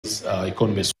its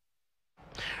economy.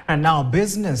 And now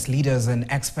business leaders and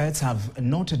experts have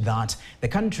noted that the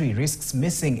country risks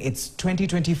missing its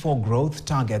 2024 growth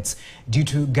targets due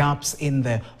to gaps in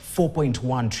the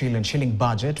 4.1 trillion shilling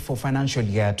budget for financial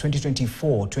year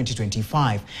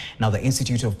 2024-2025. Now, the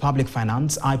Institute of Public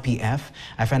Finance, IPF,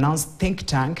 a finance think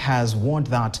tank, has warned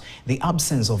that the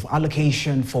absence of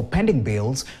allocation for pending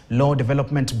bills, low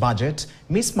development budget,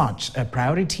 mismatch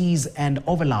priorities and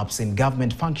overlaps in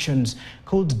government functions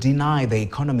could deny the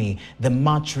economy the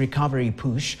much recovery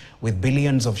push, with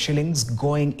billions of shillings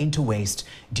going into waste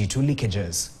due to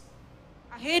leakages.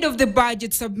 Ahead of the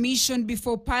budget submission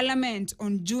before Parliament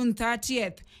on June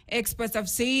 30th, experts have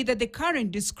said that the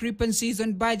current discrepancies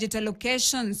on budget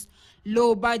allocations,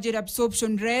 low budget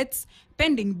absorption rates,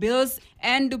 pending bills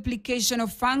and duplication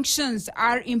of functions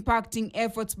are impacting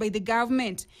efforts by the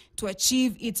government to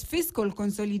achieve its fiscal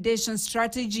consolidation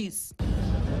strategies.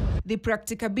 The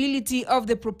practicability of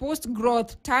the proposed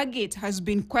growth target has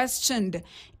been questioned.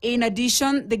 In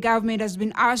addition, the government has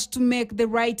been asked to make the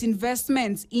right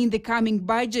investments in the coming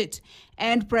budget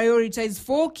and prioritize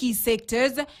 4 key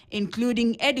sectors,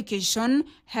 including education,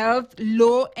 health,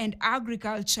 law, and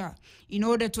agriculture, in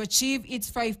order to achieve its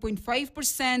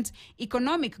 5.5%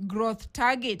 economic growth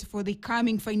target for the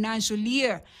coming financial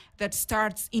year that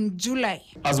starts in July.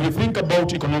 As we think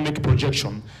about economic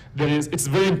projection, it's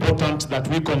very important that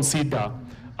we consider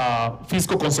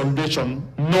fiscal consolidation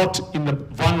not in the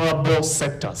vulnerable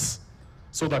sectors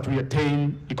so that we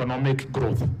attain economic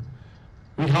growth.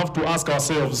 We have to ask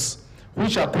ourselves,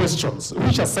 which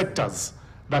are sectors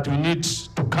that we need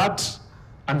to cut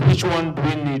and which one do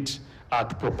we need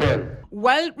to propel.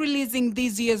 While releasing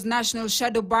this year's National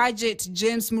Shadow Budget,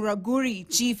 James Muraguri,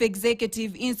 Chief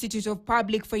Executive, Institute of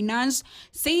Public Finance,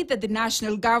 said that the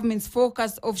national government's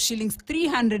forecast of shillings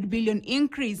 300 billion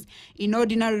increase in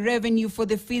ordinary revenue for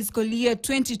the fiscal year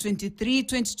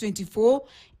 2023-2024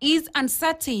 is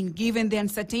uncertain, given the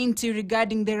uncertainty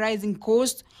regarding the rising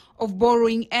cost of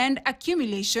borrowing and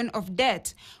accumulation of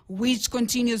debt, which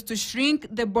continues to shrink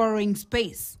the borrowing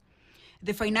space.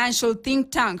 The financial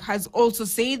think tank has also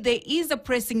said there is a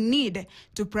pressing need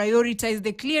to prioritize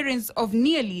the clearance of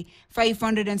nearly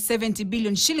 570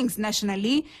 billion shillings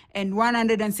nationally and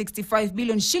 165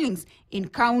 billion shillings in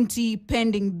county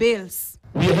pending bills.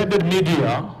 We headed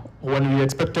mid-year when we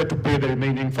expected to pay the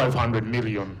remaining $500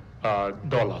 million,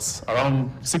 around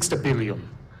 60 billion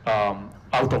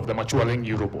out of the maturing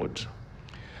Eurobond.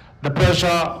 The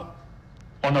pressure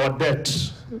on our debt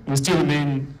will still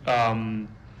remain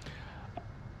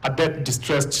a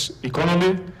debt-distressed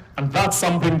economy, and that's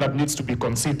something that needs to be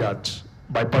considered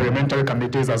by parliamentary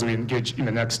committees as we engage in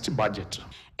the next budget.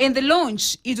 In the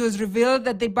launch, it was revealed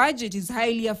that the budget is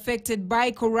highly affected by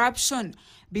corruption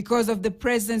because of the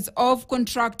presence of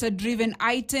contractor-driven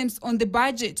items on the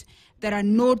budget that are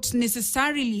not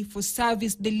necessarily for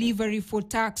service delivery for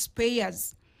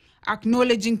taxpayers.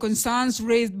 Acknowledging concerns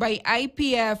raised by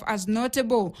IPF as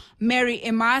notable, Mary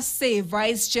Emase,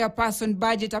 Vice Chairperson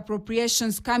Budget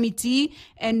Appropriations Committee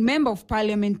and Member of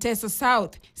Parliament Tessa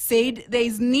South, said there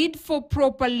is need for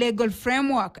proper legal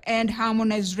framework and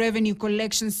harmonized revenue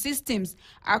collection systems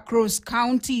across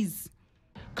counties.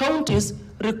 Counties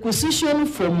requisition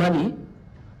for money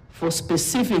for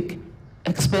specific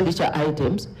expenditure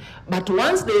items, but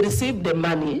once they receive the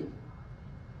money,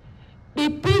 they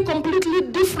pay completely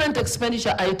different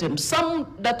expenditure items,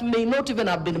 some that may not even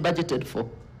have been budgeted for.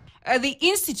 The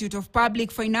Institute of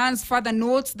Public Finance further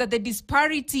notes that the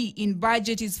disparity in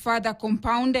budget is further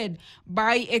compounded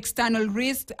by external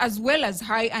risks as well as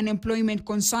high unemployment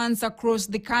concerns across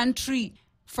the country.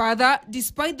 Further,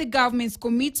 despite the government's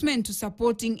commitment to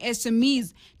supporting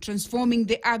SMEs, transforming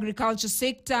the agriculture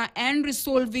sector and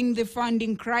resolving the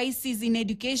funding crisis in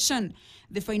education,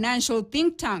 the financial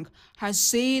think tank has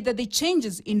said that the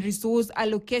changes in resource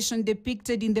allocation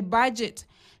depicted in the budget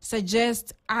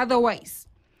suggest otherwise.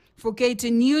 For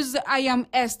KTN News, I am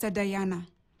Esther Diana.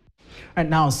 And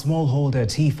now, smallholder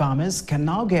tea farmers can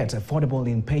now get affordable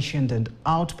inpatient and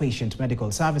outpatient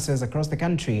medical services across the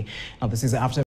country. Now, this is after